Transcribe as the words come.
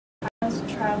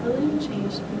traveling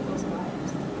changed people's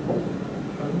lives?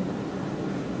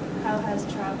 How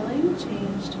has traveling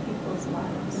changed people's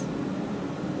lives?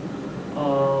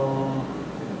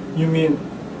 You mean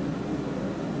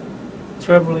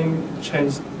traveling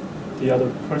changed the other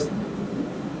person?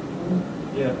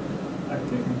 Yeah, I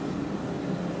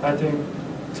think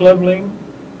traveling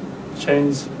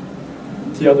changed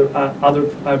the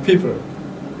other people,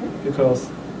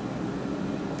 because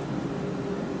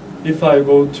if I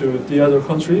go to the other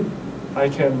country, I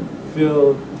can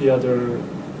feel the other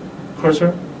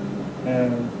culture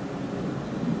and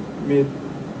meet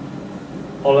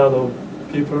a lot of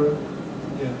people.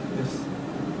 Yeah,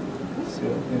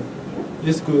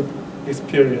 it's good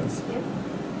experience. Yeah,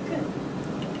 good.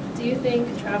 Do you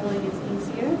think traveling is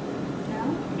easier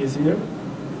now? Easier? Do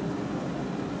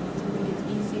you think it's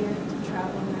easier to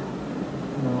travel now?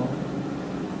 No.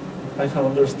 I can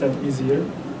understand easier.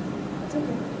 It's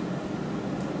okay.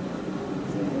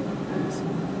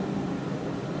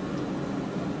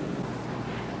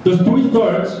 The story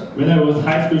starts when I was a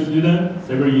high school student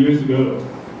several years ago.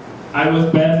 I was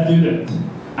a bad student.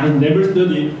 I never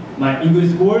studied. My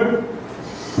English score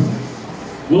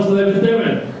was level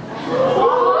 7.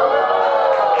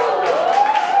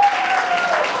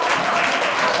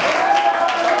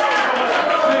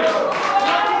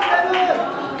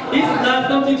 It's not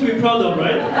something to be proud of,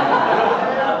 right?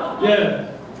 Yeah.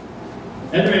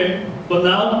 Anyway, but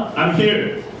now I'm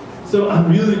here. So I'm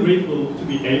really grateful to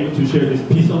be able to share this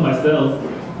piece of myself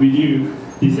with you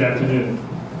this afternoon.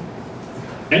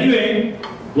 Anyway,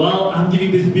 while I'm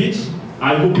giving this speech,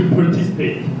 I hope you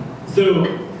participate. So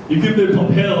if you feel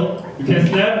compelled, you can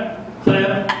snap,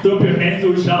 clap, throw up your hands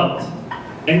or shout.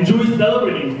 Enjoy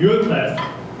celebrating your class.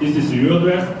 This is your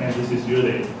dress and this is your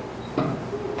day.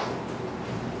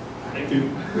 Thank you.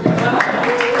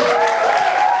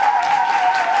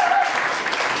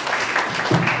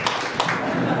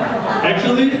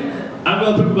 Actually, I'm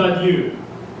going to talk about you.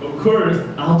 Of course,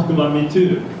 I'll talk about me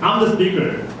too. I'm the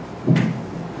speaker.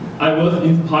 I was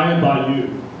inspired by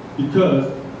you because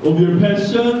of your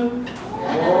passion,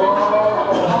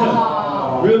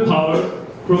 willpower,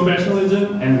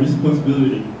 professionalism, and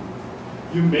responsibility.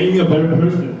 You made me a better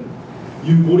person.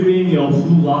 You motivated me a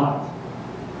whole lot.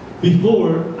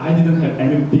 Before, I didn't have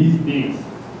any of these things,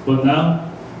 but now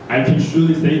I can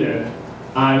surely say that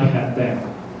I have them.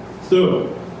 So,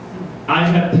 I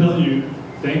have to tell you,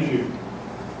 thank you.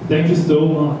 Thank you so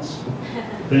much.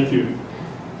 Thank you.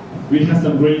 We had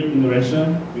some great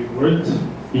interaction. We worked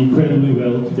incredibly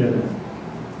well together.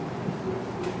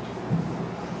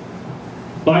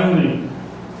 Finally,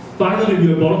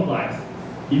 we are butterflies.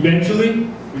 Eventually,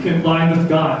 we can fly in the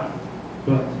sky.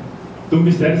 But don't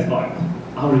be satisfied.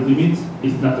 Our limit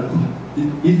is not the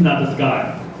sky.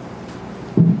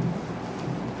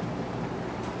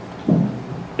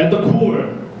 At the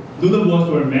core, none of us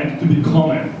were meant to be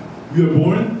comet. We were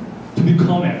born to be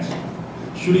comet,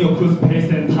 shooting across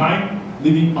space and time,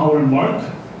 leaving our mark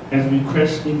as we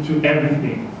crash into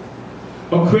everything.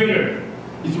 A crater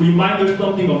is a reminder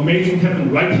something amazing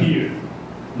happened right here.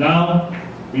 Now,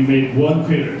 we made one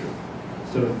crater.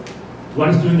 So, what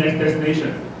is your next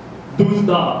destination? Don't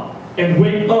stop and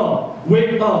wake up,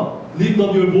 lift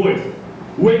up your voice.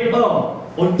 Wake up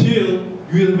until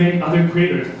you will make other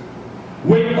craters.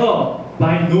 Wake up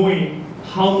by knowing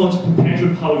how much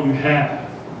potential power you have.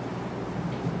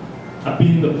 I've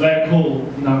been in the black hole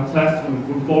in our classroom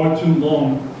for far too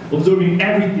long, observing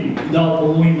everything without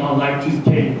allowing my life to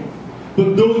escape.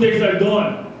 But those days are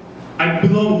done. I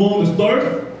belong among the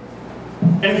stars,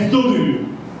 and so do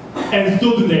you, and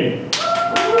so do they.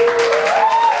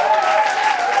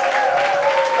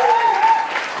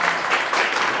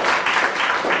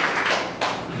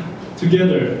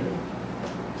 Together,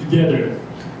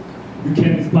 we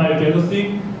can inspire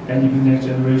galaxy and even next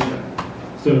generation.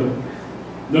 So,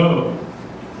 no,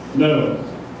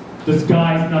 the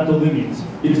sky is not the limit.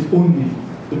 It is only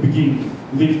the beginning.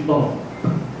 Lift up.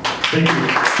 Thank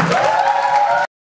you.